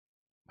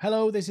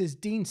Hello, this is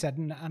Dean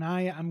Seddon, and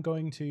I am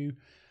going to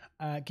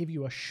give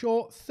you a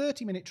short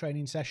 30-minute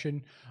training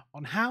session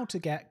on how to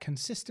get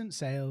consistent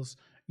sales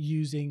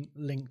using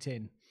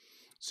LinkedIn.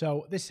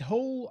 So this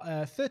whole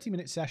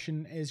 30-minute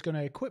session is going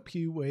to equip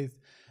you with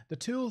the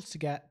tools to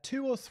get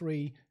 2 or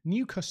 3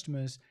 new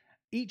customers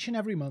each and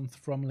every month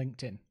from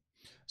LinkedIn.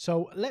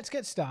 So let's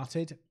get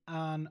started,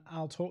 and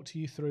I'll talk to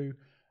you through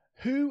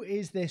who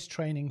is this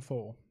training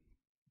for.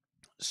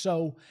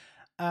 So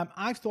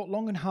I've thought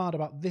long and hard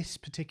about this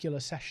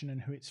particular session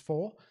and who it's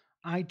for.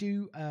 I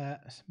do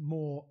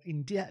more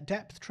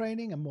in-depth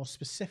training and more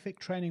specific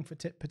training for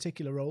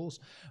particular roles,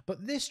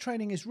 but this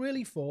training is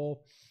really for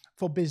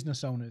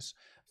business owners,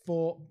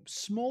 for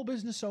small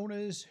business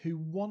owners who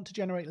want to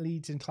generate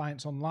leads and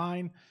clients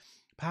online,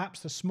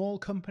 perhaps a small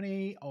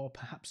company or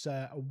perhaps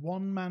a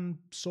one-man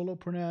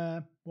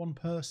solopreneur,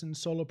 one-person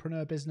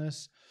solopreneur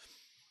business.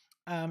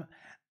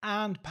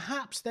 And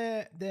perhaps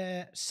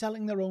they're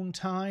selling their own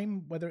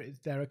time, whether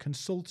they're a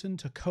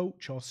consultant, a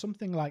coach, or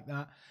something like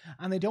that,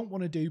 and they don't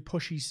want to do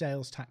pushy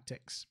sales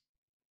tactics,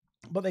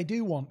 but they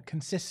do want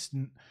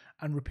consistent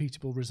and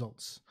repeatable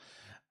results.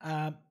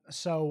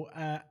 So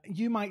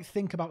you might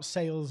think about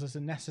sales as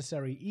a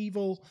necessary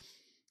evil.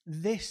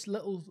 This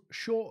little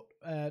short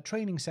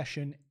training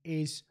session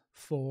is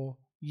for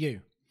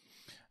you.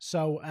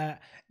 So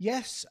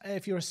yes,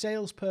 if you're a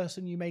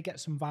salesperson, you may get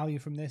some value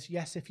from this.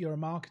 Yes, if you're a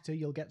marketer,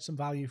 you'll get some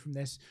value from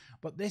this.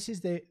 But this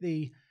is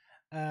the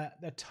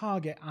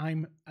target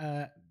I'm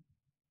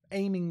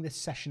aiming this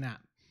session at.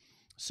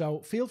 So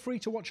feel free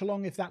to watch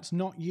along if that's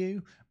not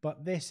you,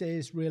 but this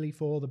is really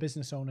for the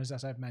business owners,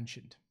 as I've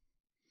mentioned.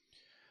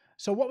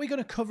 So what we're going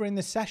to cover in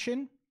this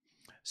session.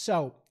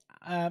 So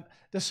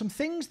there's some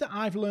things that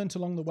I've learned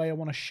along the way I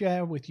want to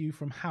share with you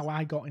from how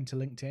I got into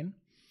LinkedIn.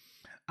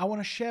 I want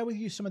to share with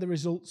you some of the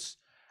results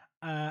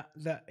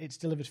that it's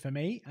delivered for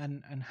me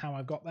and how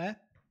I got there.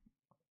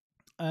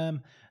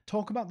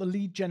 Talk about the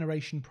lead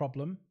generation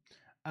problem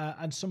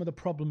and some of the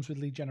problems with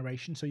lead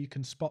generation so you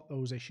can spot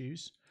those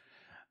issues.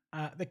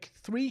 The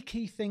 3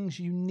 key things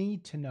you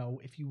need to know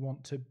if you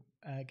want to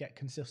get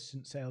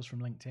consistent sales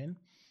from LinkedIn,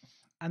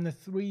 and the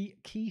 3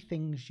 key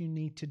things you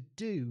need to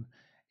do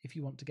if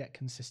you want to get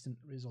consistent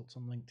results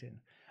on LinkedIn.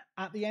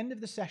 At the end of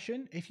the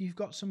session, if you've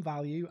got some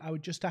value, I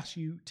would just ask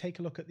you take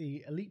a look at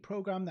the Elite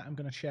program that I'm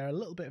going to share a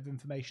little bit of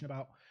information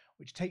about,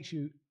 which takes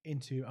you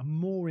into a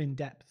more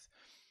in-depth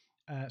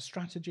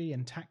strategy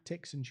and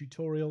tactics and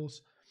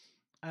tutorials,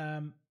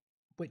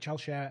 which I'll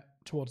share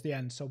towards the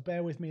end. So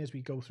bear with me as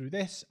we go through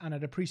this, and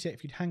I'd appreciate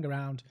if you'd hang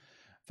around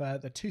for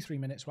the 2-3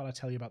 minutes while I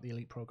tell you about the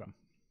Elite program.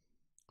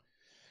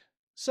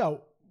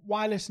 So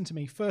why listen to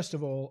me? First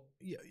of all,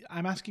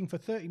 I'm asking for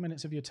 30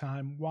 minutes of your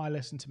time. Why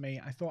listen to me?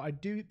 I thought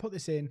I'd put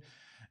this in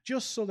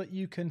just so that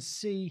you can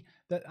see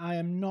that I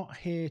am not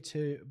here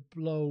to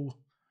blow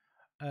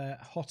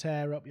hot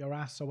air up your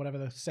ass or whatever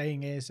the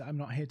saying is. I'm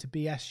not here to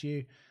BS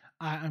you.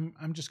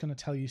 I'm just going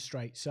to tell you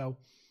straight. So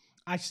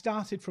I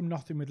started from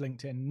nothing with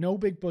LinkedIn. No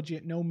big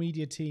budget, no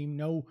media team,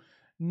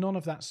 none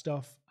of that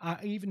stuff.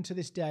 Even to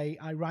this day,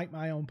 I write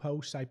my own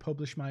posts. I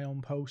publish my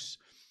own posts.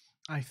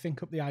 I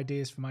think up the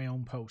ideas for my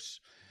own posts.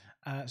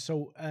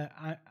 So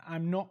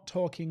I'm not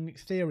talking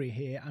theory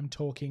here, I'm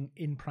talking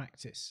in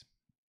practice.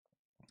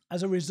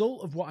 As a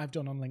result of what I've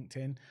done on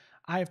LinkedIn,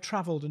 I have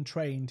traveled and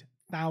trained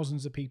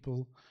thousands of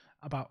people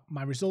about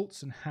my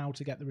results and how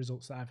to get the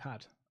results that I've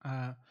had.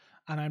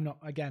 And I'm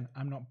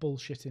not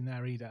bullshitting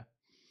there either.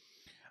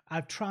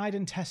 I've tried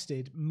and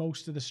tested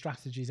most of the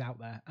strategies out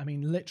there. I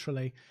mean,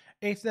 literally,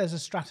 if there's a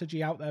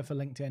strategy out there for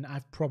LinkedIn,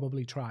 I've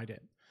probably tried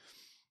it.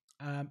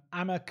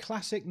 I'm a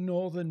classic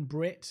Northern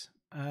Brit,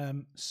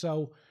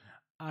 so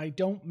I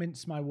don't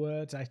mince my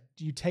words.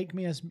 You take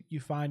me as you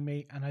find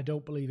me, and I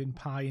don't believe in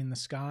pie in the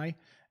sky.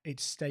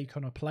 It's steak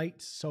on a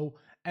plate. So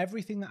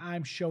everything that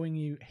I'm showing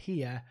you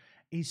here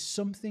is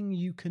something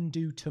you can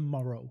do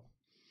tomorrow.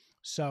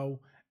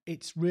 So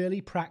it's really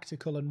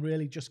practical and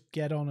really just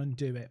get on and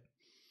do it.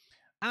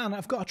 And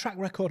I've got a track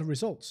record of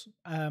results.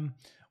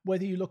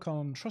 Whether you look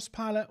on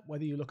Trustpilot,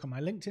 whether you look on my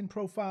LinkedIn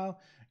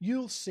profile,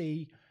 you'll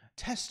see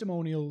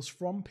testimonials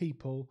from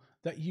people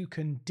that you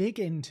can dig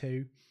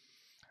into.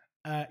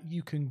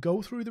 You can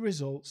go through the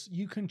results,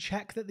 you can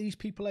check that these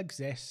people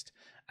exist,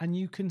 and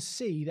you can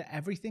see that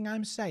everything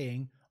I'm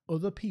saying,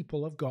 other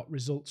people have got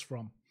results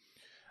from.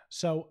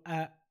 So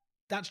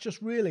that's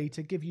just really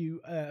to give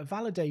you a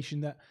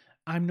validation that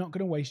I'm not going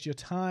to waste your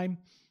time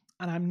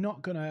and I'm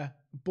not going to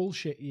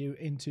bullshit you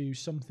into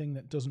something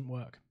that doesn't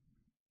work.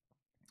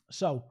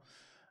 So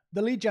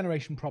the lead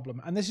generation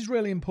problem, and this is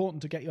really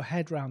important to get your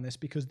head around this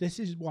because this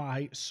is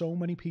why so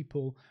many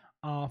people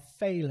are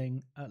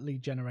failing at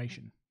lead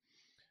generation.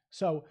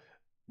 So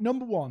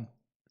number 1,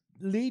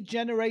 lead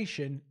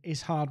generation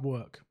is hard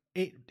work.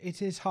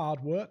 It is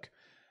hard work.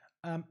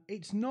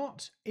 It's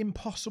not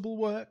impossible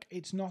work.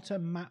 It's not a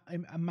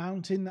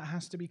mountain that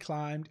has to be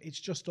climbed. It's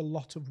just a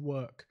lot of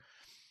work.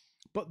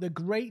 But the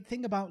great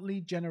thing about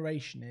lead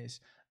generation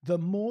is the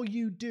more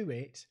you do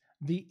it,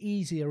 the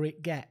easier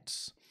it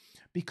gets.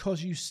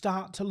 because you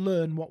start to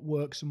learn what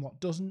works and what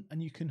doesn't,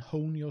 and you can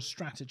hone your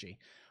strategy.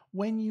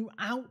 When you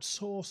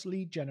outsource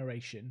lead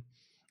generation,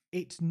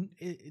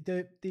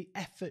 the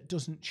effort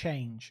doesn't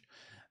change.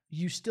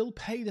 You still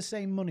pay the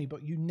same money,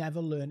 but you never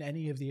learn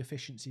any of the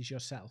efficiencies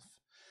yourself.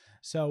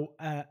 So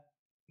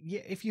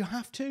if you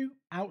have to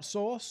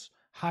outsource,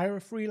 hire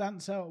a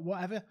freelancer,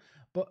 whatever.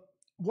 But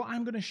what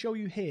I'm going to show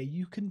you here,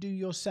 you can do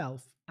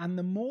yourself. And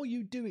the more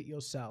you do it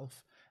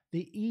yourself,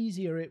 the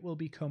easier it will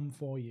become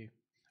for you.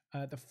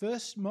 The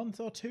first month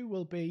or two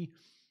will be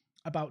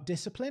about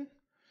discipline.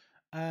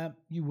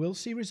 You will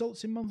see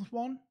results in month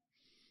one,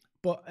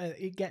 but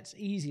it gets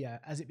easier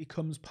as it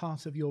becomes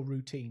part of your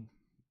routine.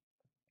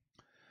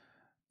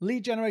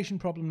 Lead generation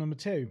problem number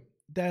 2.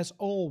 There's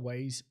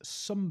always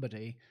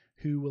somebody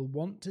who will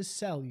want to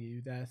sell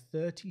you their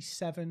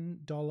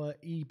 $37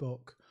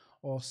 ebook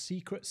or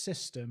secret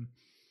system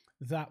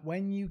that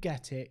when you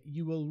get it,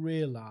 you will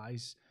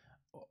realize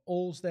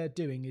all they're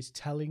doing is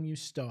telling you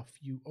stuff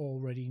you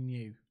already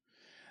knew.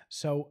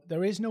 So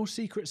there is no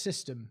secret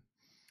system.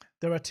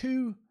 There are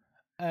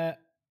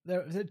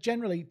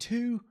generally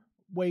two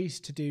ways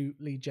to do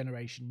lead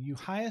generation. You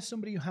hire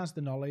somebody who has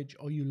the knowledge,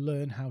 or you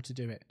learn how to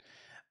do it.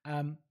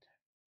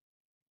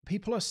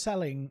 People are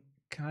selling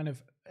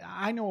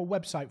I know a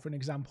website, for an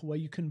example, where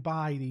you can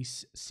buy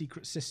these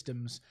secret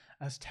systems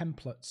as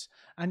templates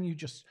and you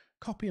just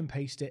copy and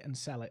paste it and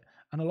sell it.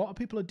 And a lot of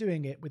people are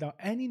doing it without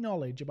any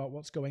knowledge about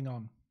what's going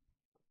on.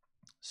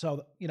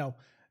 So,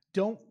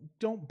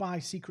 don't buy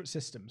secret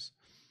systems.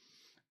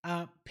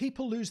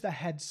 People lose their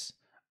heads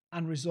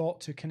and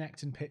resort to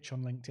connect and pitch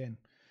on LinkedIn.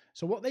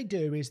 So what they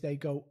do is they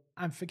go,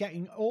 I'm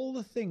forgetting all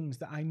the things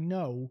that I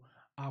know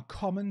are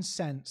common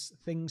sense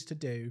things to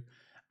do.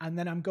 And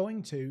then I'm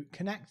going to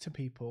connect to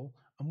people.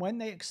 And when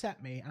they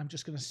accept me, I'm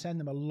just going to send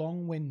them a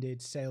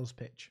long-winded sales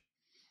pitch.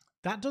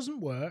 That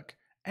doesn't work.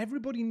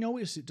 Everybody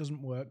knows it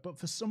doesn't work, but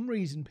for some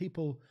reason,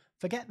 people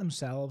forget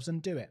themselves and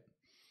do it.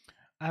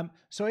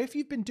 So if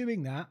you've been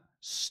doing that,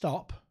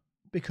 stop,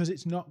 because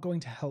it's not going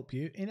to help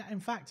you. In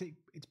fact,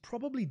 it's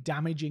probably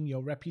damaging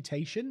your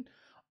reputation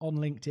on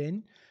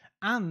LinkedIn,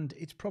 and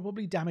it's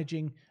probably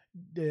damaging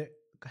the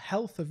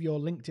health of your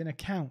LinkedIn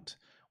account,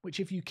 which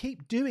if you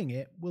keep doing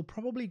it will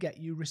probably get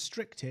you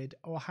restricted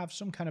or have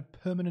some kind of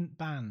permanent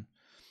ban.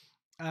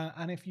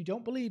 And if you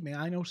don't believe me,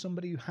 I know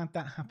somebody who had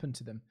that happen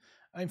to them.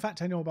 In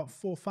fact, I know about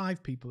 4 or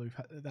 5 people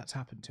that's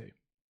happened to.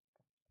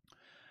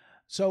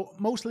 So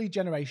most lead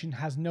generation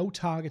has no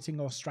targeting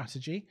or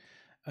strategy.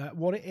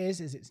 What it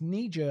is it's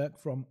knee-jerk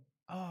from,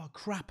 oh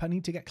crap, I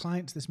need to get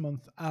clients this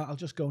month. I'll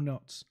just go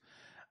nuts.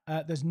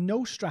 There's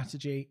no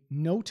strategy,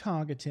 no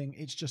targeting.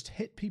 It's just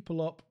hit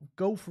people up,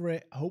 go for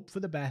it, hope for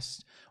the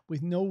best,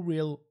 with no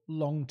real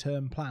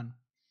long-term plan.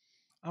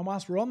 And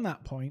whilst we're on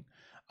that point,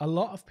 a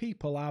lot of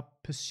people are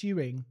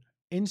pursuing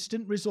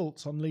instant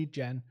results on lead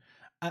gen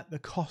at the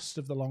cost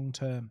of the long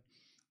term.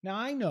 Now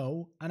I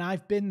know, and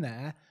I've been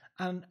there,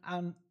 and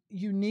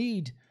you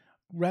need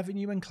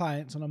revenue and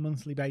clients on a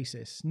monthly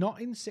basis.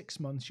 Not in 6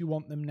 months, you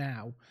want them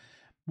now.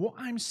 What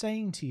I'm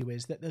saying to you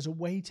is that there's a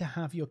way to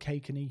have your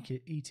cake and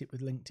eat it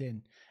with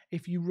LinkedIn.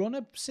 If you run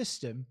a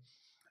system,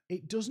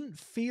 it doesn't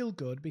feel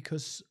good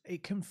because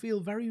it can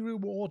feel very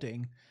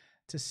rewarding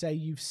to say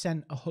you've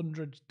sent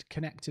 100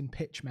 connect and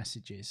pitch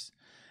messages.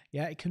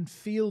 Yeah, it can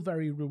feel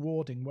very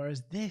rewarding,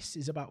 whereas this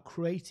is about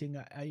creating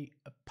a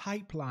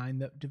pipeline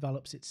that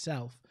develops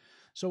itself.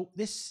 So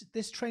this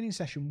training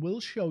session will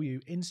show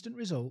you instant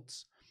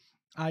results,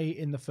 i.e.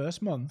 in the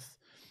first month,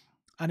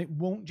 and it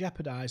won't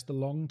jeopardize the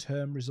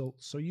long-term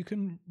results. So you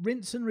can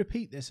rinse and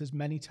repeat this as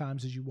many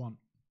times as you want.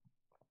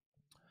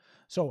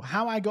 So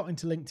how I got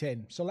into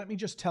LinkedIn. So let me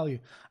just tell you,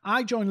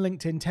 I joined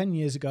LinkedIn 10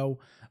 years ago,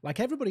 like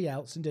everybody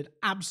else, and did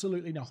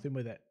absolutely nothing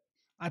with it.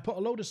 I put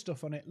a load of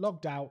stuff on it,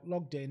 logged out,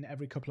 logged in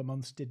every couple of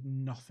months, did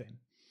nothing.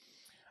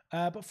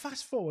 But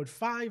fast forward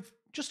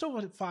just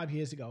over 5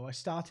 years ago, I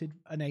started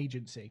an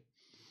agency,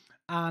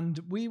 and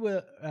we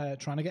were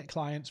trying to get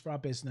clients for our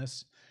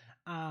business.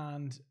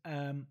 And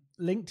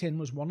LinkedIn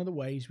was one of the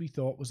ways we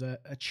thought was a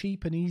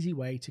cheap and easy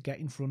way to get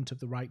in front of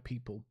the right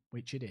people,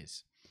 which it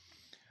is.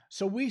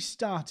 So we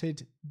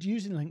started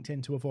using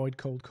LinkedIn to avoid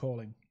cold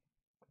calling.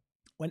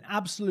 Went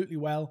absolutely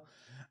well.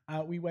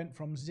 We went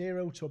from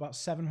 0 to about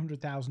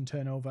 700,000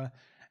 turnover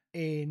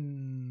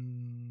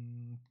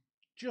in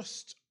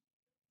just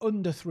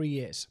under 3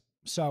 years.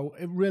 So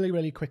really,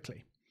 really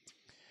quickly.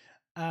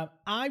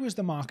 I was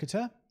the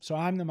marketer, so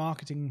I'm the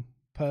marketing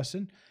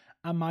person,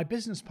 and my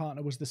business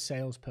partner was the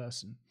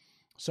salesperson.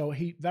 So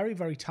he, very,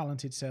 very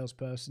talented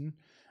salesperson,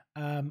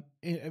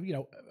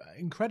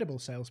 incredible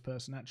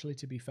salesperson, actually,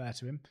 to be fair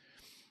to him.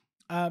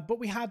 But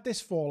we had this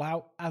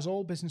fallout, as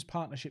all business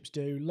partnerships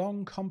do,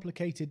 long,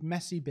 complicated,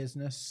 messy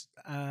business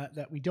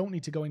that we don't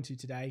need to go into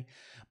today.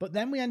 But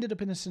then we ended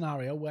up in a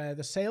scenario where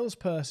the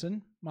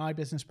salesperson, my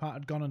business partner,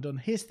 had gone and done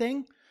his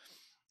thing.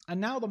 And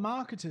now the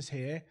marketer's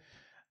here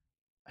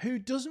who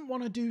doesn't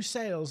want to do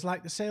sales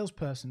like the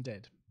salesperson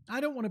did. I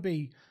don't want to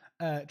be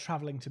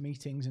traveling to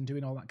meetings and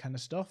doing all that kind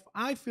of stuff.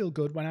 I feel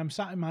good when I'm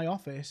sat in my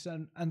office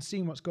and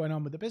seeing what's going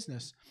on with the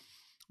business.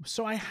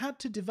 So I had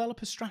to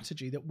develop a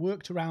strategy that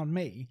worked around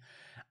me,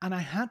 and I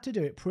had to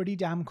do it pretty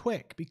damn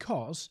quick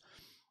because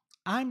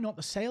I'm not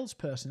the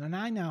salesperson and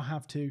I now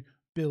have to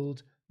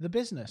build the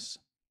business.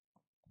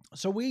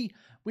 So we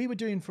were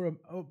doing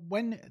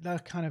when the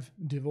kind of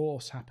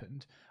divorce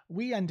happened,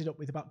 we ended up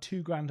with about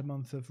 $2,000 a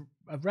month of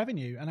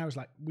revenue. And I was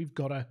like, we've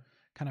got to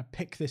kind of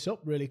pick this up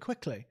really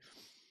quickly.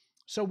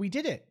 So we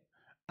did it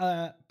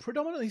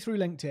predominantly through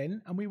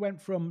LinkedIn, and we went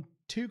from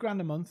 $2,000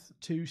 a month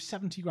to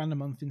 $70,000 a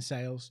month in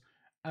sales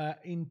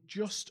in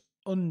just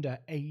under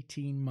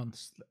 18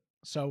 months.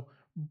 So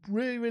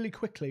really, really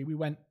quickly we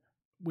went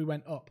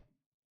up,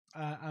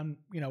 and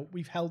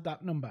we've held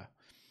that number.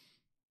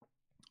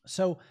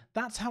 So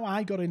that's how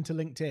I got into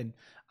LinkedIn.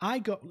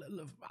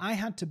 I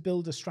had to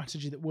build a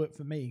strategy that worked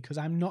for me because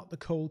I'm not the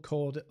cold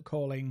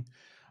calling,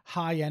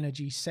 high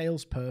energy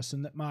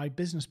salesperson that my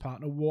business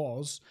partner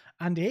was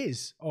and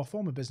is, or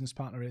former business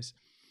partner is.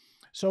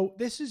 So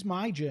this is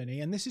my journey,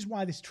 and this is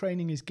why this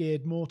training is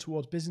geared more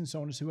towards business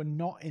owners who are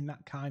not in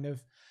that kind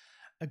of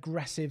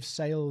aggressive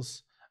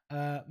sales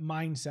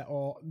mindset,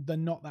 or they're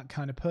not that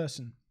kind of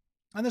person.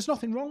 And there's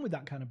nothing wrong with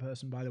that kind of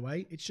person, by the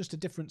way. It's just a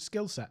different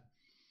skill set.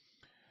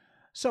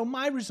 So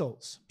my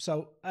results.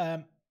 So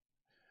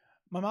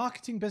my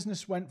marketing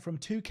business went from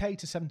 2K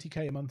to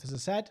 70K a month, as I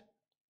said.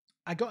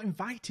 I got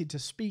invited to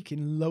speak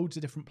in loads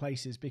of different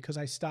places because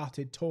I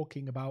started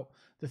talking about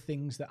the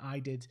things that I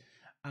did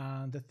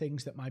and the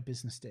things that my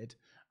business did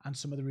and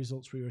some of the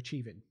results we were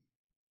achieving.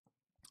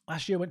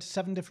 Last year I went to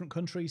 7 different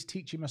countries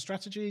teaching my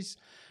strategies,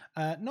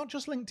 not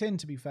just LinkedIn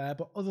to be fair,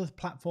 but other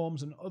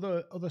platforms and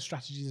other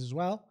strategies as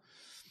well.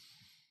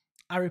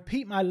 I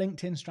repeat my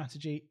LinkedIn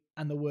strategy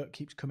and the work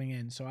keeps coming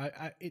in. So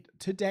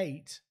to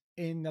date,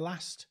 in the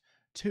last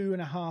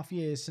 2.5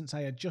 years since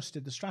I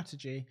adjusted the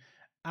strategy,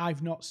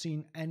 I've not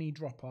seen any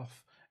drop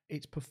off.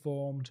 It's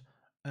performed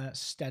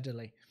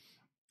steadily.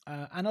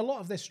 And a lot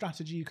of this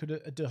strategy you could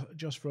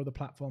adjust for other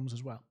platforms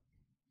as well.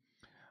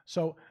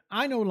 So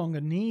I no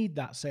longer need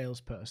that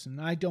salesperson.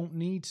 I don't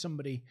need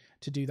somebody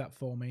to do that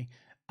for me.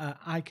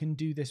 I can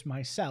do this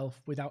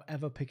myself without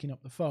ever picking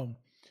up the phone.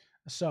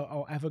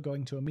 Or ever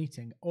going to a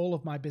meeting. All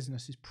of my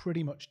business is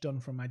pretty much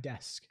done from my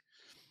desk.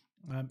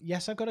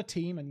 Yes, I've got a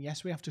team, and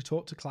yes, we have to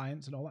talk to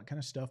clients and all that kind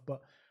of stuff,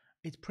 but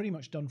it's pretty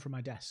much done from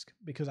my desk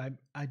because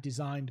I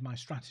designed my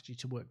strategy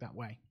to work that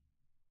way.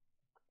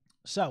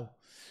 So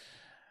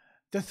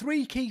the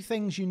 3 key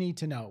things you need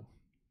to know.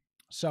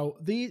 So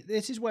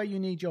this is where you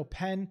need your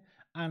pen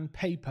and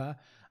paper.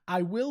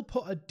 I will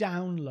put a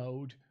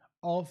download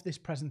of this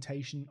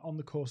presentation on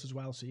the course as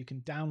well, so you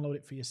can download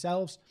it for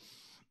yourselves.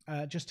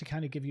 Just to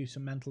kind of give you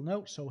some mental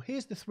notes. So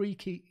here's the 3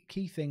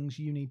 key things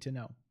you need to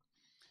know.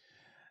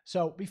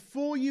 So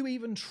before you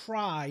even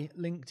try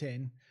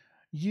LinkedIn,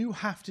 you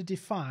have to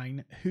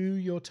define who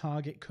your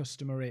target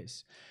customer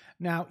is.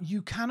 Now,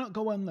 you cannot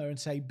go on there and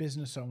say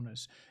business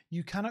owners.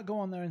 You cannot go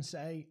on there and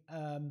say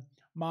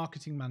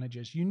marketing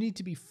managers. You need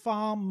to be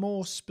far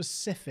more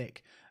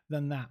specific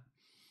than that.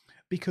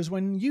 Because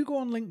when you go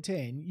on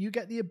LinkedIn, you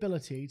get the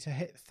ability to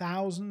hit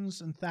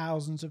thousands and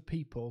thousands of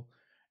people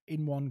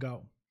in one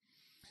go.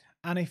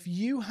 And if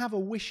you have a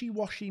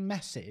wishy-washy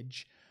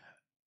message,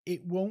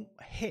 it won't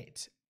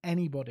hit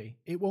anybody.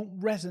 It won't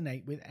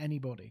resonate with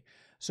anybody.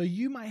 So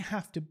you might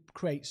have to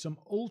create some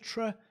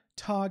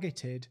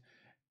ultra-targeted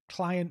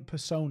client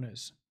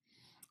personas,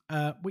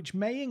 which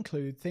may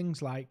include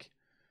things like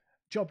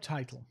job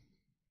title,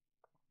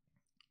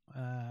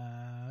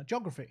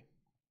 geography,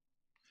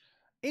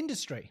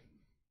 industry,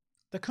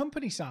 the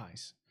company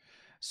size.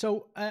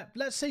 So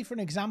let's say, for an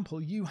example,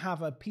 you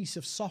have a piece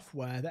of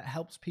software that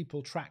helps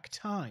people track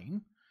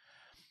time,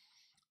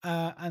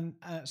 and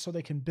so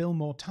they can bill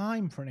more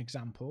time, for an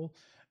example.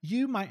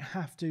 You might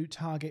have to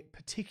target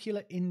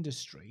particular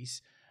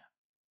industries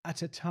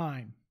at a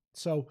time.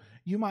 So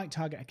you might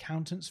target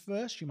accountants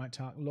first, you might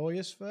target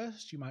lawyers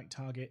first, you might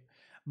target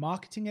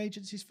marketing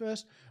agencies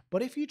first.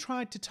 But if you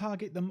tried to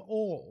target them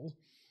all,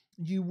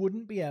 you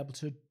wouldn't be able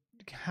to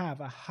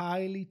have a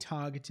highly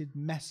targeted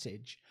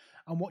message.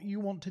 And what you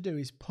want to do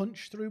is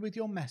punch through with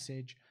your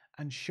message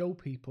and show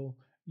people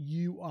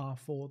you are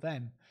for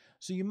them.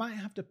 So you might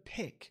have to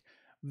pick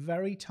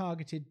very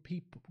targeted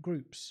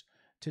groups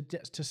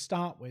to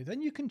start with,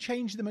 and you can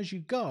change them as you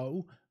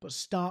go, but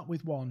start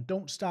with one.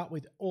 Don't start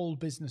with all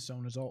business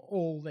owners or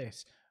all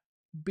this.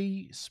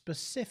 Be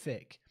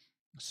specific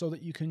so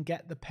that you can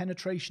get the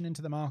penetration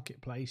into the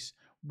marketplace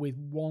with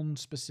one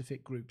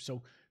specific group.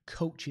 So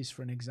coaches,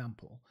 for an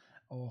example,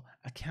 or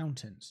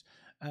accountants.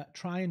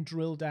 Try and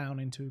drill down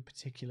into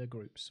particular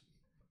groups.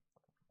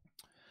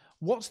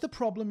 What's the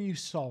problem you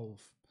solve?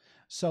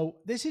 So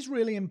this is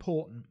really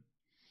important.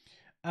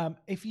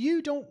 If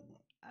you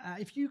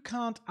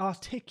can't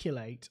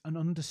articulate and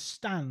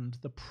understand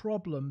the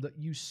problem that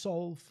you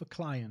solve for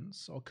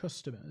clients or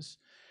customers,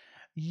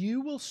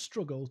 you will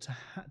struggle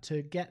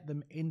to get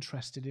them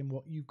interested in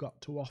what you've got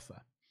to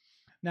offer.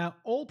 Now,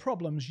 all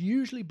problems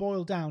usually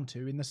boil down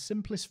to, in the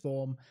simplest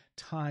form,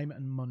 time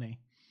and money.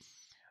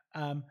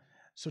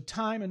 So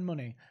time and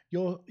money.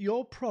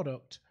 Your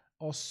product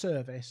or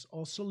service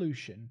or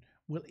solution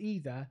will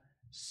either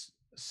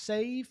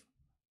save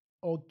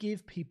or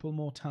give people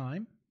more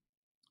time,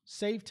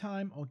 save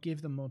time or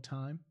give them more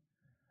time,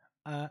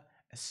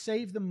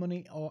 save them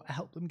money or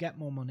help them get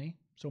more money.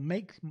 So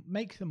make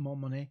them more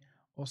money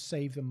or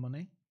save them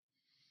money.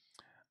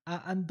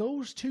 And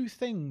those two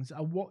things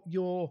are what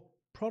your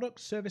product,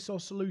 service, or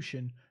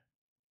solution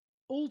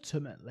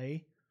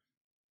ultimately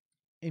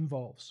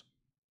involves.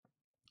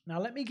 Now,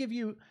 let me give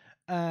you,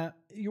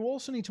 you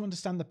also need to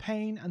understand the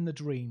pain and the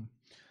dream.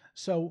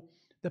 So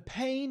the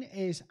pain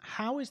is,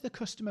 how is the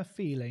customer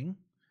feeling?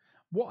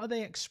 What are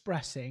they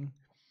expressing?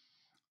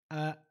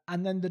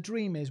 And then the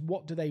dream is,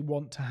 what do they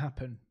want to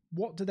happen?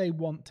 What do they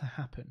want to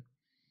happen?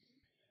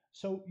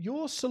 So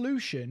your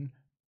solution,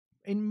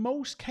 in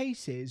most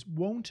cases,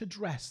 won't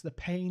address the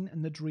pain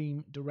and the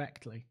dream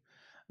directly.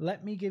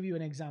 Let me give you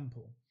an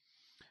example.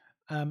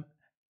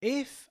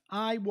 If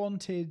I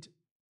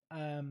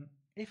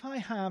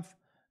have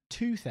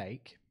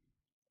toothache,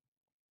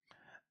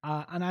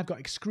 and I've got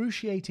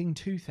excruciating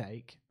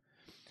toothache,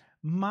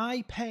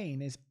 my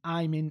pain is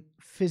I'm in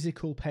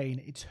physical pain.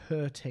 It's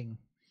hurting.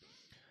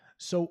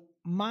 So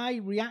my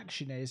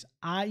reaction is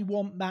I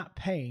want that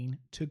pain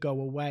to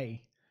go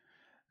away.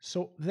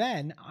 So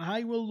then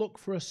I will look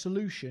for a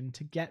solution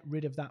to get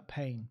rid of that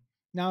pain.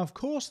 Now, of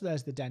course,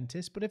 there's the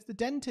dentist, but if the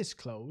dentist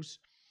closed,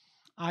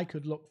 I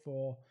could look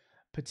for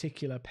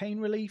particular pain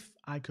relief.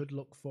 I could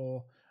look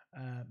for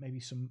maybe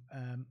some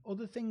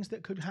other things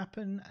that could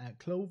happen,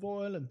 clove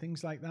oil and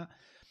things like that.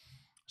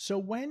 So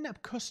when a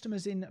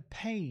customer's in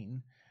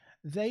pain,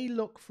 they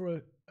look for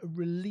a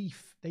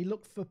relief. They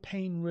look for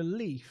pain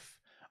relief,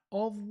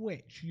 of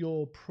which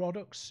your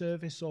product,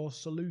 service, or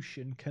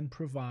solution can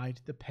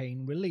provide the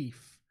pain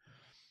relief,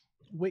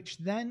 which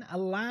then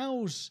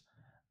allows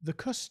the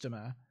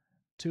customer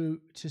to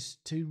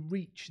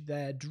reach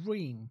their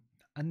dream.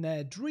 And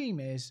their dream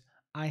is,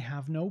 I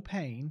have no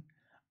pain,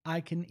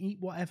 I can eat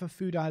whatever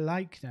food I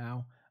like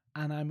now,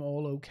 and I'm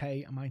all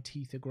okay, and my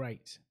teeth are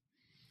great.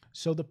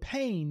 So the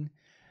pain,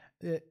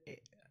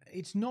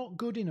 it's not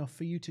good enough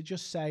for you to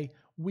just say,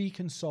 we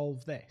can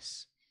solve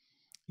this.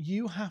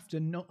 You have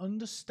to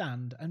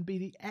understand and be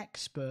the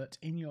expert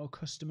in your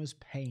customer's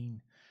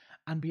pain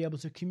and be able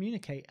to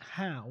communicate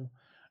how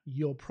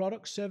your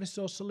product, service,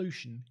 or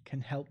solution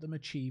can help them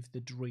achieve the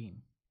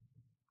dream.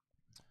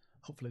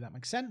 Hopefully that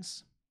makes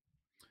sense.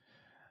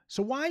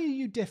 So why are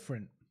you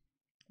different?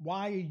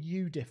 Why are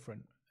you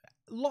different?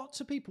 Lots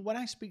of people, when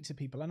I speak to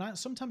people, and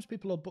sometimes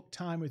people will book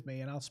time with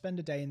me and I'll spend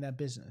a day in their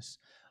business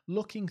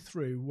looking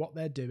through what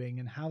they're doing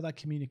and how they're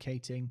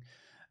communicating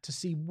to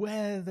see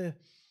where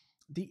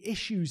the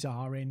issues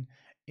are in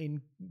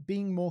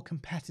being more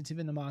competitive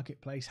in the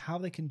marketplace, how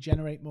they can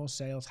generate more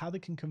sales, how they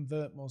can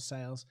convert more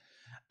sales.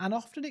 And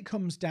often it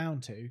comes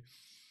down to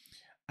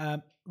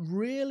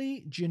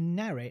really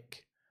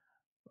generic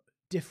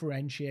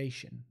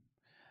differentiation.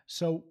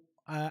 So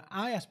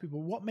I ask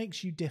people, what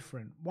makes you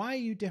different? Why are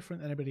you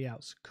different than everybody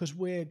else? Because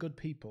we're good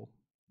people,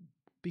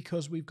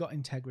 because we've got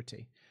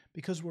integrity,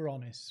 because we're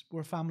honest,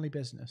 we're a family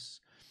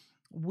business.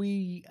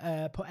 We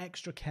put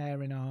extra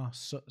care in our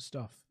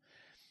stuff.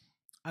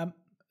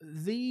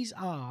 These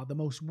are the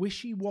most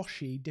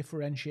wishy-washy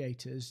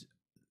differentiators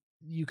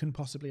you can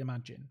possibly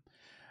imagine.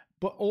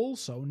 But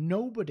also,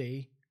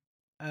 nobody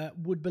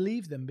would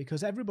believe them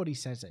because everybody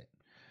says it.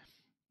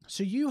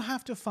 So you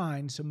have to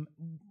find some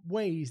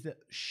ways that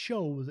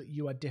show that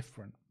you are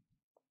different.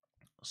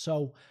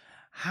 So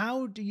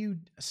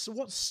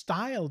what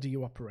style do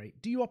you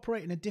operate? Do you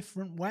operate in a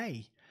different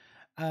way?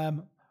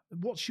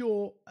 What's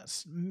your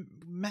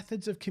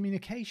methods of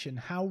communication?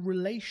 How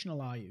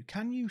relational are you?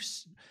 Can you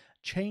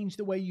change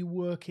the way you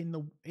work in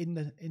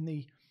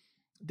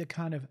the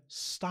kind of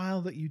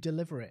style that you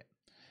deliver it?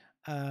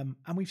 And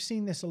we've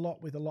seen this a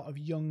lot with a lot of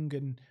young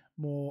and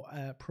more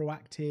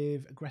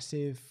proactive,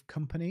 aggressive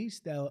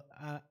companies. They'll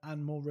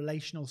and more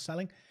relational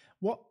selling.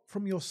 What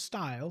from your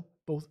style,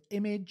 both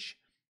image,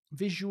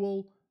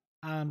 visual,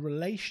 and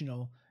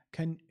relational,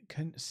 can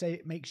say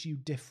it makes you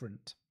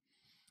different.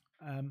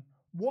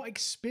 What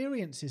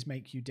experiences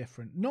make you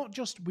different? Not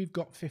just we've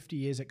got 50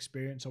 years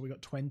experience or we've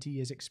got 20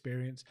 years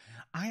experience.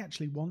 I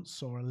actually once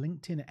saw a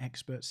LinkedIn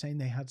expert saying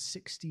they had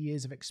 60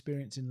 years of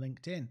experience in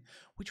LinkedIn,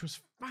 which was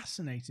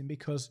fascinating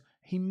because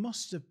he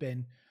must have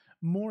been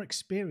more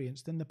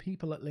experienced than the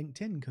people at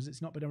LinkedIn because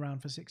it's not been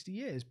around for 60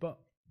 years. But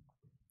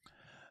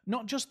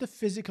not just the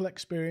physical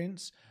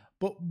experience,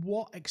 but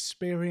what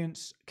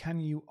experience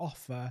can you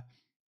offer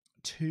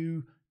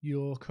to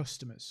your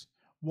customers?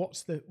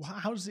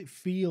 How does it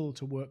feel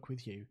to work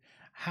with you?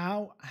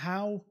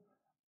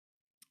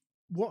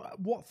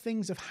 What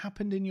things have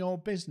happened in your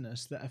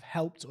business that have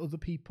helped other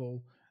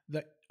people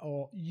that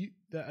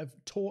have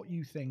taught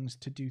you things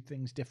to do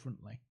things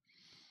differently?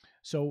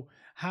 So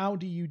how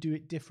do you do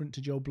it different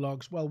to Joe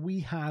Bloggs? Well, we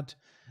had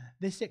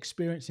this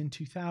experience in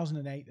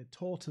 2008 that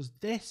taught us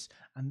this,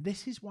 and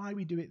this is why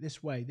we do it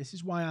this way. This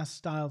is why our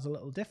style's a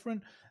little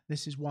different.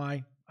 This is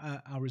why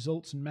our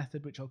results and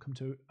method, which I'll come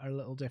to, are a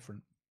little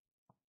different.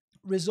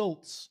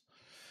 Results.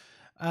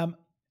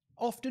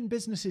 Often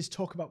businesses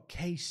talk about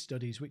case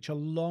studies, which are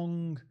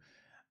long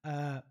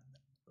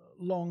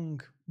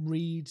long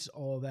reads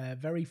or they're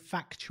very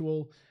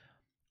factual.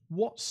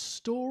 What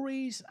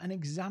stories and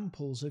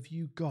examples have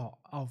you got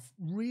of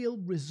real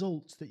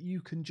results that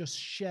you can just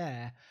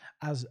share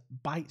as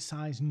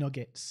bite-sized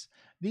nuggets?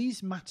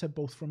 These matter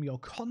both from your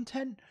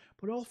content,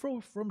 but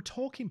also from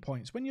talking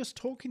points. When you're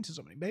talking to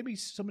somebody, maybe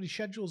somebody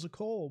schedules a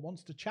call,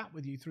 wants to chat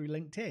with you through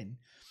LinkedIn,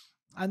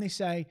 and they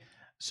say,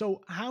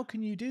 so how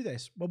can you do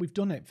this? Well, we've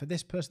done it for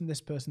this person,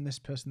 this person, this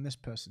person, this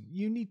person.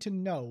 You need to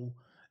know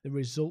the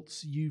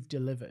results you've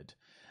delivered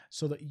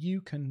so that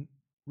you can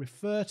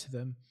refer to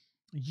them,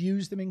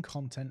 use them in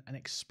content, and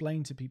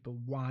explain to people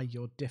why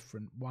you're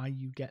different, why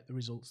you get the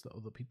results that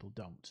other people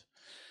don't.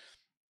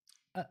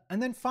 And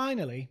then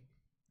finally,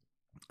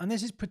 and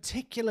this is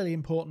particularly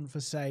important for,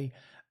 say,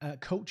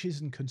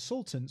 coaches and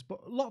consultants,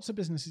 but lots of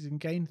businesses can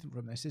gain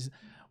from this, is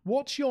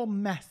what's your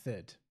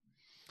method?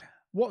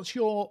 What's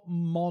your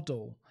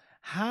model?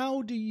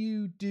 How do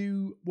you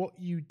do what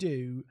you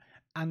do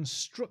and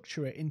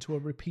structure it into a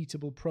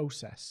repeatable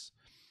process?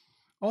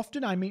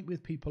 Often I meet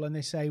with people and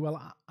they say,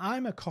 well,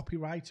 I'm a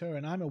copywriter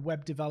and I'm a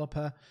web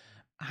developer.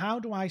 How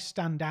do I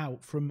stand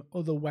out from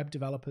other web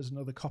developers and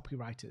other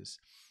copywriters?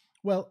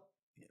 Well,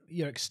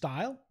 your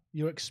style,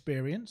 your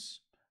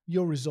experience,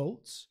 your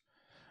results,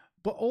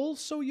 but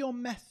also your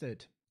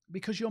method,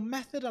 because your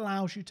method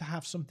allows you to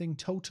have something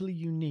totally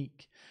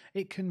unique.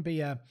 It can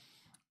be an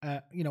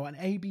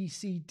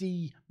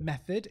ABCD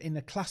method in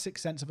the classic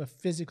sense of a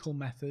physical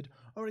method,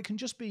 or it can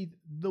just be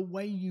the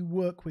way you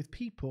work with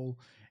people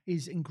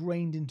is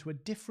ingrained into a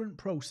different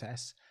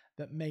process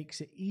that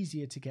makes it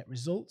easier to get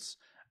results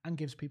and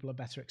gives people a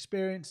better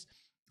experience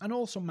and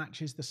also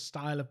matches the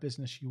style of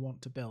business you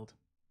want to build.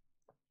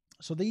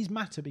 So these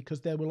matter because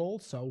there will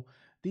also,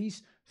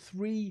 these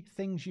 3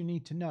 things you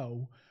need to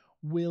know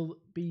will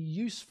be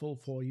useful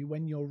for you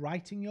when you're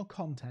writing your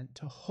content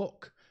to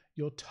hook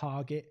your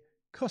target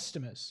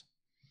customers.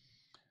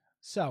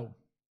 So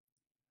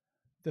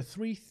the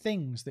 3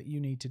 things that you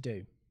need to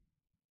do.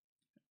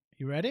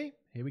 You ready?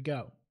 Here we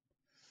go.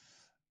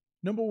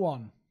 Number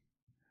 1,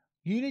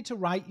 you need to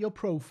write your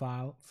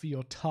profile for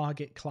your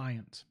target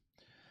client.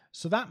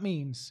 So that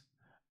means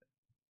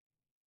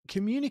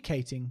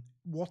communicating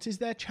what is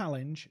their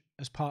challenge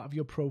as part of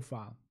your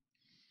profile.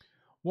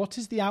 What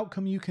is the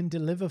outcome you can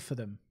deliver for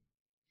them?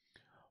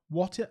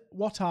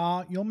 What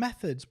are your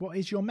methods? What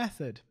is your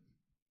method?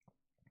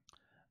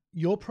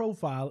 Your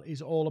profile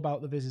is all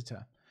about the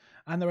visitor.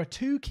 And there are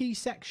 2 key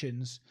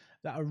sections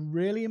that are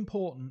really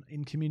important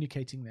in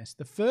communicating this.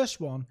 The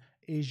first one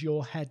is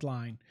your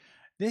headline.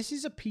 This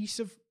is a piece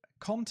of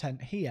content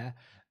here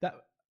that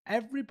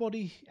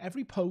everybody,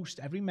 every post,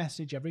 every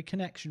message, every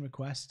connection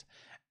request,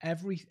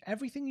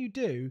 everything you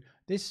do,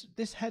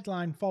 this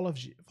headline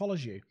follows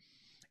you.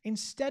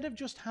 Instead of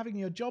just having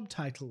your job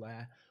title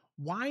there,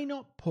 why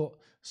not put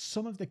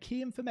some of the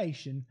key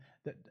information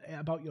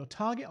about your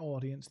target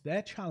audience,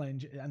 their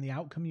challenge, and the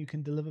outcome you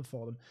can deliver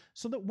for them,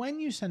 so that when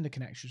you send a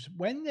connection,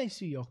 when they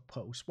see your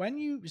post,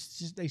 when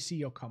they see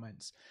your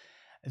comments,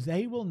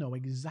 they will know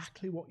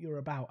exactly what you're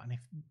about. And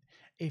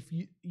if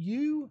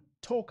you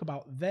talk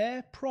about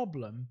their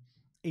problem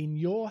in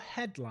your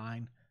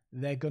headline,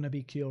 they're going to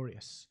be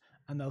curious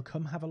and they'll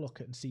come have a look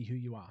at and see who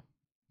you are.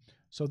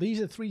 So these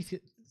are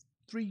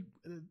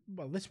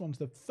this one's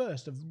the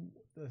first of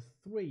the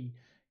 3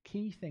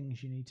 key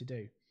things you need to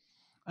do.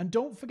 And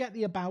don't forget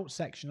the about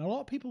section. A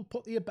lot of people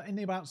put in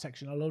the about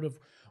section a load of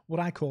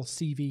what I call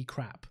CV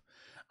crap.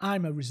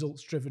 I'm a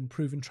results-driven,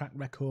 proven track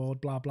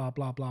record, blah, blah,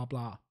 blah, blah,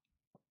 blah.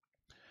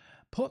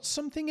 Put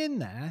something in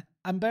there,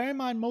 and bear in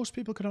mind most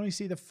people can only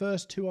see the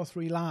first 2 or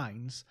 3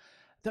 lines,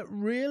 that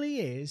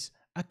really is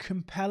a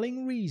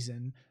compelling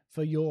reason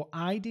for your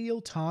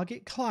ideal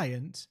target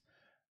client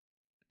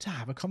to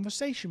have a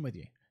conversation with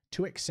you,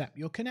 to accept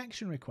your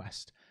connection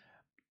request.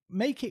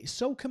 Make it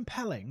so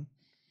compelling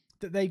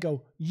that they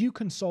go, you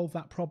can solve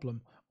that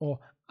problem, or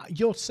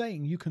you're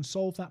saying you can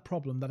solve that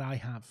problem that I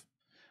have.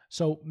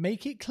 So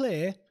make it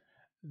clear,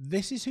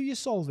 this is who you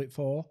solve it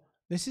for,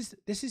 this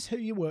is who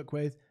you work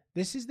with,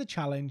 this is the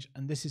challenge,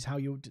 and this is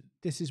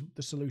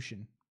the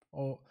solution,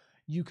 or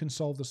you can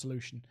solve the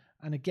solution.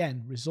 And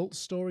again, results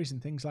stories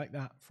and things like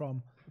that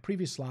from the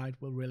previous slide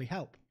will really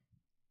help.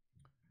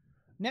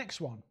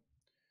 Next one.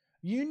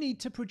 You need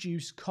to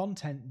produce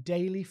content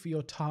daily for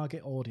your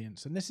target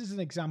audience. And this is an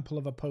example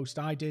of a post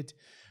I did,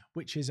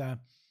 which is a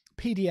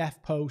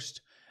PDF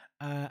post.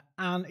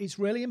 And it's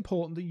really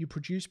important that you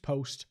produce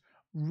posts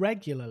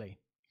regularly.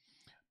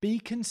 Be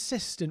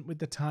consistent with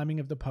the timing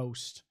of the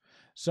post.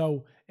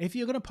 So if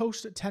you're going to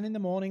post at 10 in the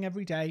morning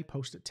every day,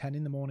 post at 10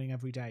 in the morning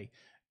every day.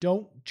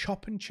 Don't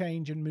chop and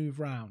change and move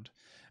around,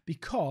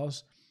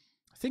 because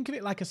think of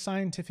it like a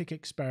scientific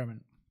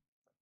experiment.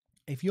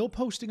 If you're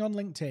posting on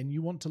LinkedIn,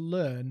 you want to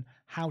learn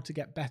how to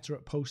get better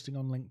at posting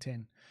on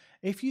LinkedIn.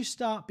 If you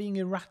start being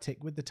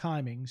erratic with the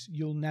timings,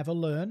 you'll never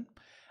learn,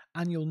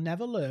 and you'll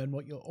never learn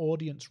what your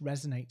audience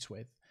resonates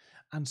with.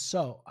 And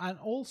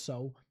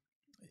also,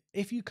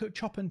 if you could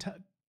chop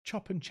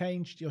and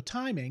change your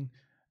timing,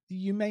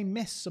 you may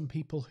miss some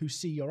people who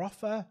see your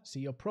offer, see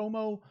your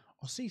promo,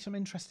 or see some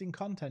interesting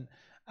content.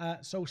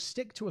 So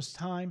stick to a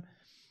time.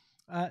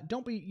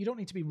 You don't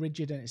need to be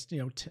rigid, and it's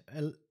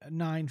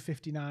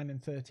 9:59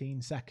 and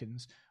 13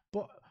 seconds,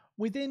 but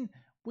within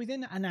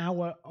an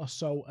hour or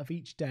so of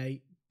each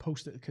day,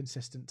 post at a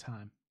consistent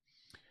time.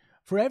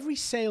 For every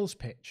sales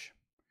pitch,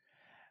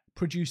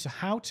 produce a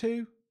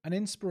how-to, an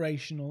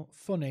inspirational,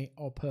 funny,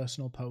 or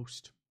personal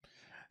post.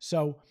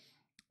 So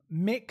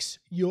mix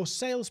your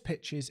sales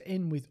pitches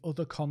in with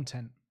other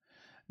content.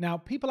 Now,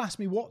 people ask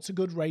me what's a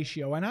good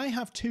ratio, and I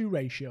have 2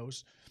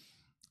 ratios.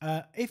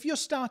 If you're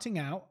starting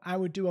out, I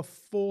would do a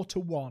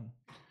 4-to-1.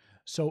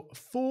 So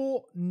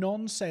 4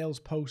 non-sales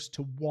posts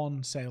to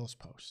 1 sales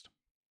post.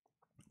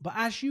 But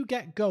as you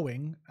get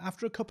going,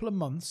 after a couple of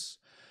months,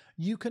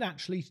 you could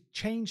actually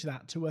change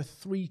that to a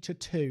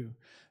 3-to-2.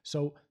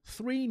 So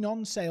 3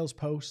 non-sales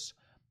posts,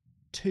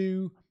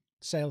 2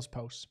 sales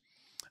posts.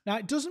 Now,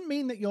 it doesn't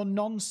mean that your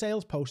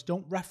non-sales posts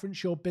don't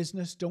reference your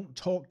business, don't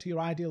talk to your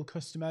ideal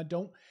customer,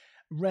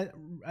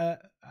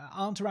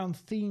 aren't around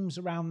themes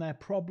around their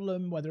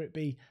problem, whether it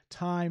be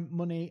time,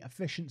 money,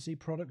 efficiency,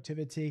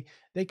 productivity.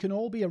 They can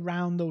all be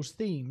around those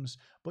themes,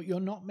 but you're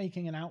not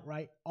making an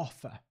outright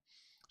offer.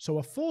 So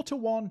a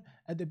 4-to-1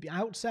 at the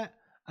outset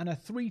and a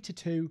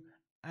 3-to-2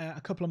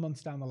 a couple of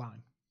months down the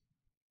line.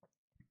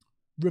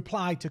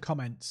 Reply to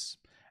comments.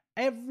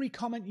 Every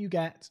comment you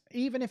get,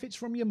 even if it's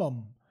from your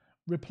mum,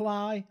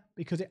 reply,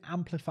 because it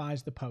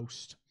amplifies the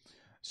post.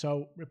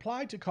 So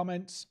reply to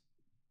comments.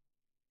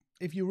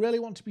 If you really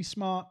want to be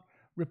smart,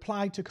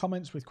 reply to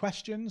comments with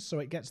questions, so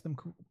it gets them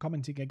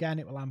commenting again.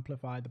 It will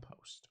amplify the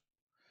post.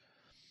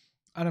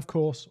 And of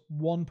course,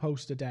 1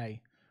 post a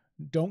day.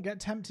 Don't get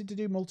tempted to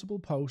do multiple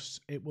posts.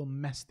 It will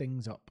mess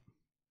things up.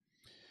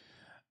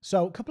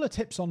 So a couple of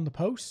tips on the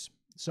posts.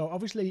 So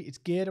obviously it's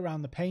geared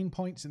around the pain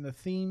points and the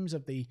themes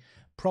of the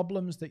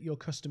problems that your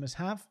customers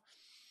have.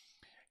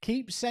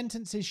 Keep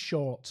sentences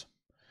short.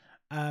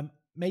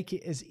 Make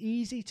it as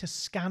easy to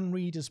scan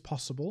read as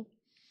possible.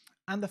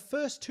 And the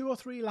first 2 or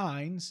 3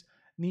 lines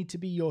need to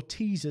be your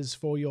teasers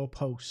for your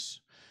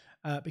posts,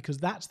 because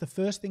that's the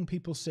first thing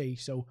people see.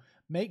 So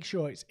make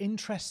sure it's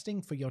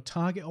interesting for your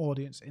target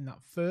audience in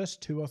that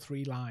first 2 or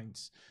 3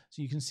 lines.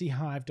 So you can see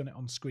how I've done it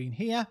on screen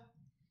here.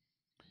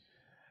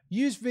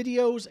 Use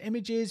videos,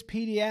 images,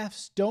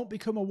 PDFs. Don't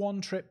become a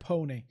one-trick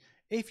pony.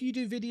 If you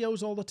do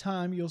videos all the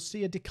time, you'll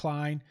see a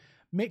decline.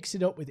 Mix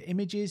it up with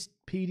images,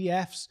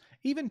 PDFs,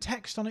 even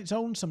text on its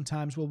own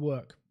sometimes will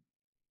work.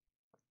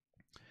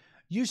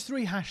 Use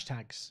 3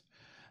 hashtags.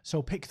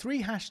 So pick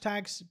 3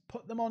 hashtags,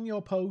 put them on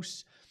your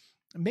posts,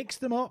 mix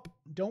them up.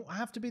 Don't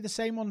have to be the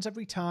same ones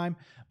every time.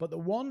 But the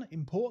one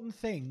important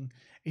thing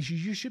is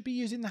you should be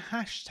using the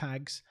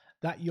hashtags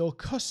that your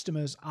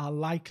customers are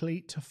likely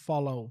to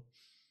follow.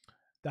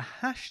 The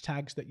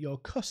hashtags that your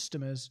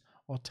customers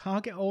or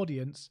target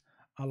audience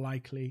are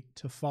likely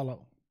to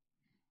follow.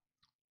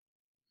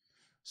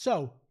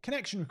 So,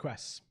 connection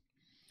requests.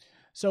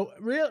 So,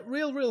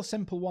 real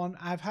simple one.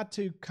 I've had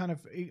to kind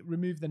of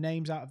remove the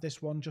names out of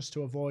this one just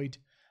to avoid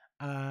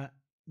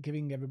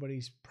giving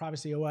everybody's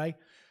privacy away.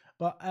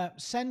 But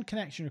send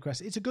connection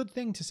requests. It's a good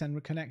thing to send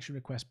a connection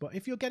request, but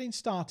if you're getting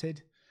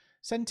started,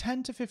 send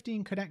 10 to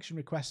 15 connection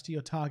requests to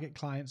your target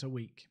clients a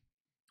week.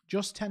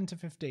 Just 10 to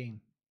 15.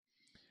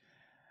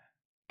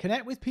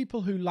 Connect with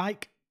people who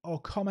like or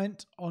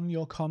comment on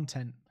your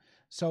content.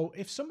 So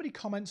if somebody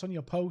comments on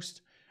your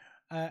post,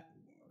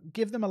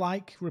 give them a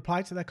like,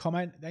 reply to their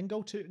comment, then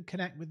go to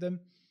connect with them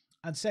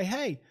and say,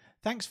 hey,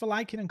 thanks for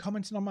liking and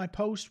commenting on my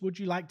post. Would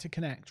you like to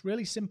connect?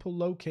 Really simple,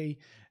 low key.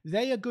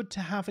 They are good to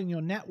have in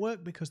your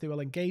network because they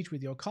will engage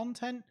with your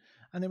content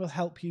and they will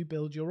help you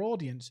build your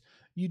audience.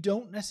 You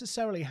don't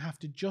necessarily have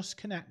to just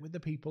connect with the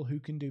people who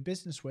can do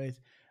business with.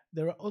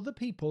 There are other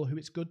people who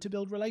it's good to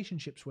build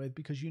relationships with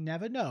because you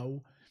never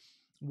know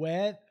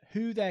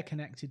who they're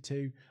connected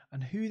to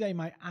and who they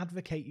might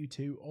advocate you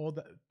to, or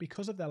that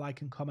because of their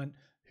like and comment,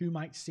 who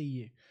might see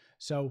you.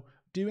 So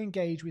do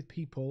engage with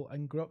people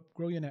and grow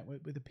your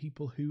network with the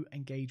people who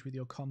engage with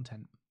your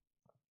content.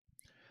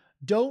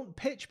 Don't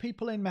pitch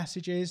people in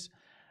messages,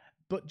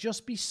 but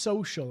just be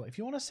social. If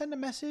you want to send a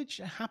message,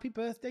 a happy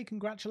birthday,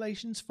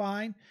 congratulations,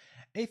 fine.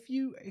 If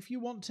you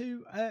want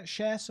to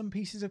share some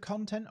pieces of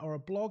content or a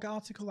blog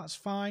article, that's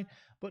fine,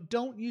 but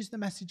don't use the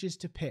messages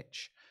to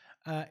pitch.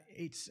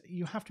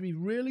 You have to be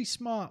really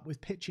smart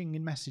with pitching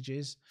in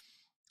messages,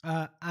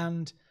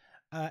 and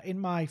in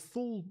my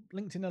full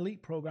LinkedIn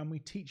Elite program, we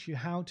teach you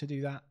how to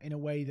do that in a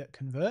way that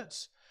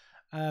converts.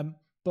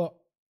 But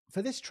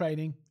for this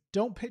training,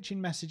 don't pitch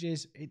in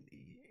messages.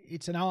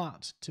 It's an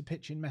art to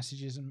pitch in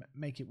messages and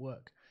make it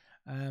work.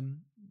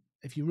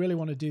 If you really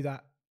want to do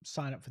that,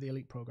 sign up for the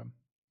Elite program.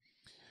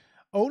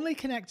 Only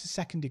connect to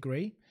second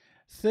degree.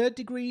 Third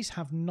degrees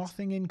have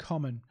nothing in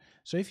common.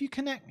 So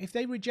if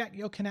they reject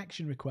your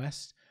connection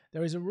request,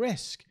 there is a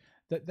risk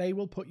that they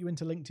will put you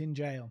into LinkedIn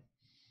jail.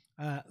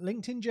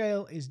 LinkedIn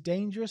jail is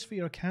dangerous for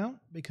your account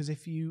because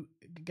if you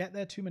get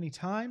there too many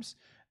times,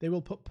 they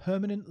will put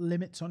permanent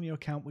limits on your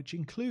account, which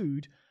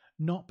include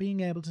not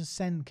being able to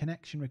send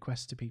connection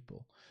requests to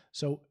people.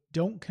 So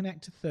don't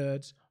connect to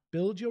thirds,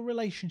 Build your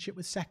relationship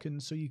with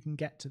seconds so you can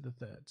get to the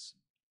thirds.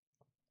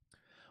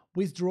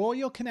 Withdraw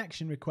your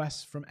connection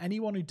requests from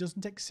anyone who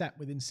doesn't accept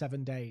within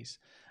 7 days.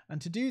 And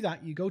to do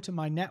that, you go to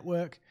My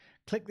Network,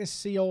 click this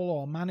See All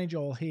or Manage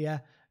All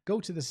here,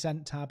 go to the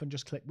Sent tab and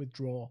just click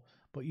Withdraw.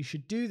 But you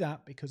should do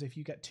that because if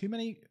you get too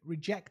many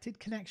rejected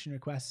connection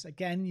requests,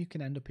 again, you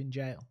can end up in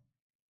jail.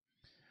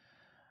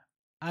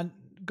 And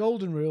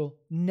golden rule,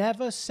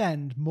 never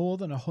send more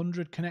than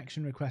 100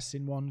 connection requests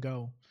in one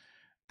go.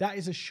 That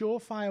is a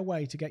surefire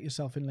way to get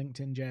yourself in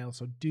LinkedIn jail,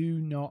 so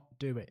do not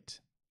do it.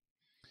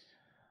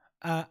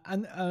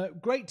 And a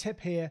great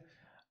tip here,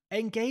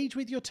 engage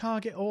with your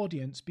target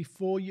audience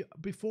before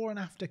and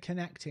after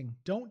connecting.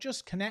 Don't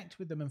just connect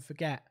with them and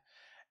forget.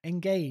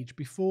 Engage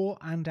before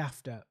and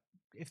after.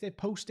 If they're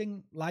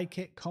posting, like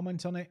it,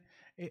 comment on it,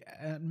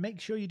 make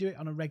sure you do it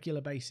on a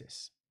regular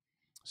basis.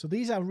 So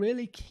these are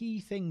really key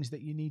things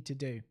that you need to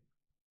do.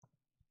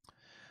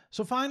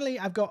 So finally,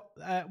 I've got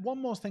one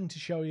more thing to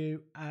show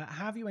you.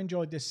 Have you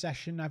enjoyed this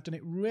session? I've done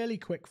it really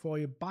quick for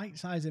you,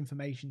 bite-sized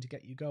information to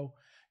get you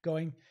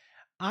going.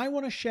 I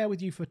want to share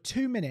with you for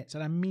 2 minutes,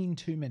 and I mean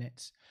 2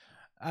 minutes,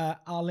 our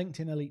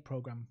LinkedIn Elite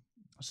program.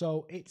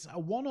 So it's a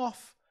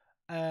one-off,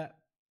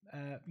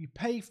 you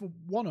pay for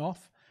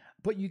one-off,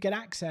 but you get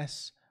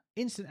access,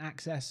 instant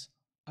access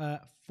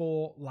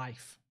for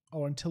life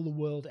or until the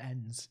world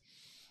ends.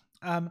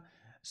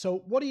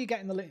 So what do you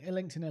get in the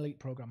LinkedIn Elite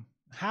program?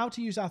 How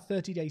to use our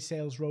 30-day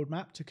sales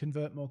roadmap to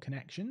convert more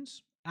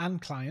connections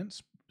and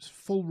clients,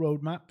 full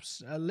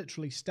roadmaps,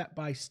 literally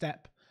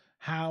step-by-step,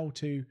 how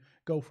to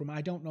go from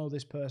I don't know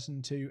this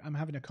person to I'm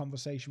having a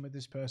conversation with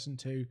this person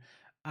to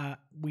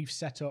we've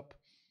set up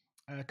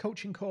a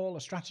coaching call,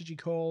 a strategy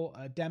call,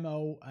 a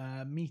demo,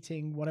 a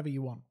meeting, whatever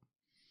you want.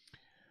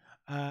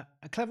 A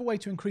clever way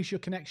to increase your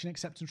connection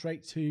acceptance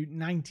rate to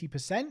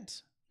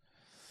 90%.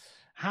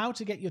 How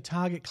to get your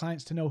target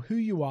clients to know who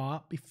you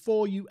are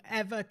before you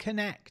ever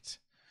connect.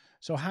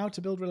 So how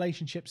to build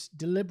relationships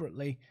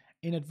deliberately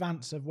in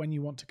advance of when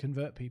you want to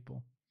convert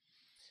people.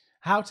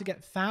 How to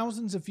get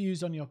thousands of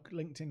views on your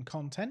LinkedIn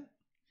content.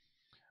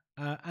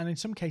 And in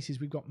some cases,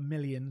 we've got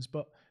millions,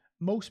 but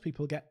most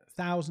people get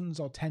thousands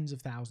or tens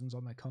of thousands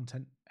on their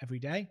content every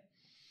day.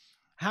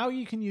 How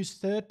you can use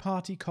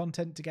third-party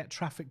content to get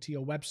traffic to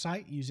your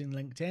website using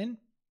LinkedIn.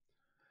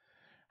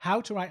 How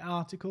to write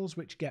articles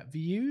which get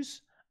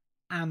views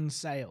and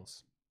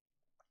sales.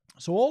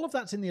 So all of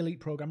that's in the Elite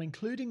program,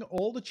 including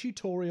all the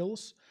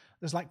tutorials.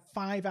 There's like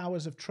 5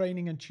 hours of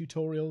training and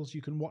tutorials.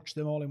 You can watch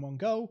them all in one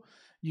go.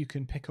 You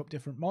can pick up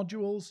different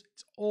modules.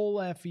 It's all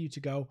there for you to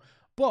go.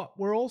 But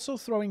we're also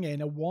throwing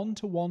in a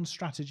one-to-one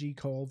strategy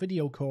call,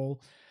 video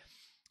call,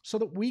 so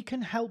that we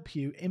can help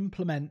you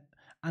implement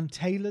and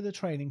tailor the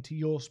training to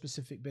your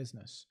specific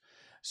business.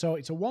 So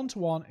it's a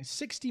one-to-one, it's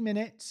 60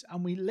 minutes,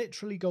 and we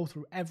literally go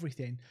through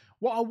everything.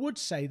 What I would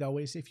say, though,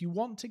 is if you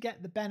want to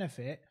get the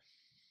benefit,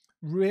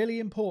 really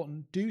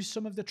important, do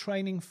some of the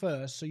training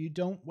first so you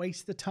don't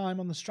waste the time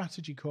on the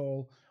strategy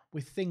call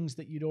with things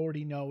that you'd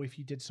already know if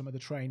you did some of the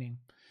training.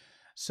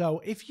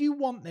 So if you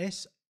want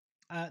this,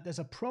 there's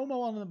a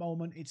promo on at the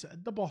moment. It's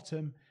at the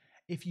bottom.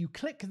 If you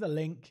click the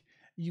link,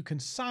 you can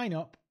sign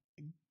up,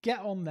 get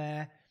on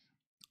there,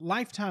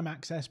 lifetime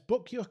access,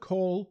 book your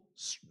call.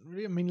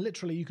 I mean,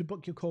 literally, you could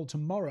book your call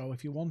tomorrow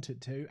if you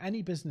wanted to,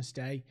 any business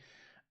day,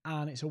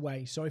 and it's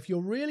away. So if you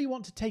really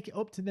want to take it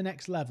up to the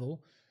next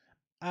level,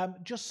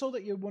 just so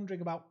that you're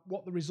wondering about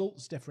what the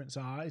results difference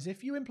are, is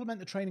if you implement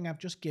the training I've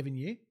just given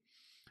you,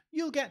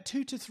 you'll get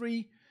 2 to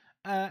 3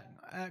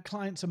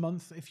 clients a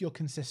month if you're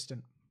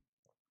consistent.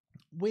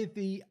 With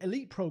the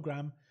Elite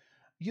program,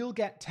 you'll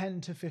get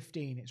 10 to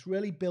 15. It's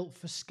really built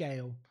for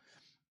scale.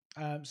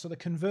 So the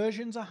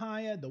conversions are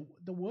higher,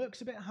 the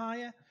work's a bit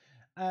higher,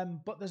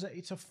 but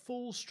it's a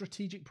full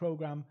strategic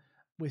program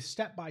with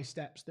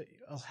step-by-steps that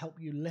will help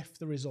you lift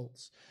the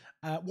results.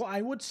 What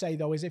I would say,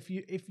 though, is if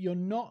you're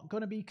not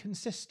going to be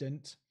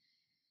consistent,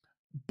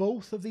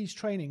 both of these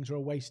trainings are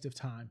a waste of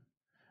time.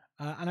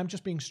 And I'm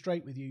just being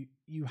straight with you.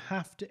 You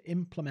have to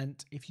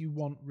implement if you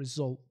want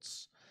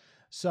results.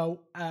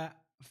 So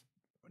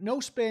no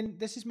spin.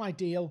 This is my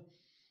deal.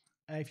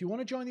 If you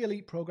want to join the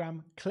Elite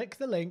program, click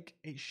the link.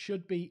 It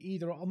should be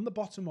either on the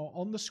bottom or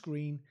on the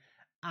screen,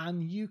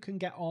 and you can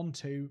get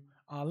onto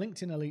our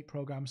LinkedIn Elite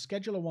program,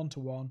 schedule a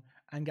one-to-one,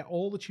 and get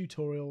all the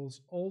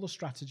tutorials, all the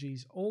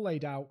strategies, all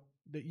laid out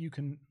that you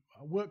can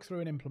work through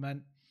and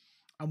implement,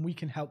 and we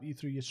can help you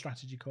through your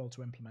strategy call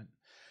to implement.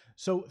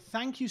 So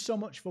thank you so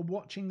much for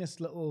watching this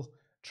little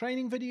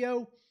training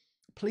video.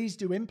 Please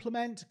do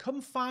implement.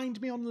 Come find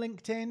me on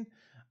LinkedIn.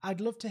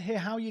 I'd love to hear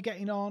how you're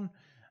getting on.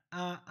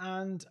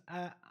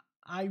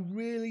 I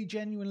really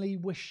genuinely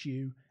wish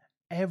you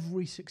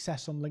every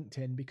success on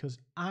LinkedIn, because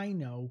I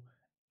know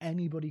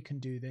anybody can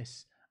do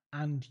this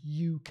and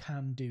you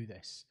can do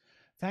this.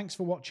 Thanks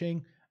for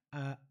watching.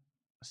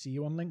 See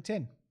you on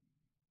LinkedIn.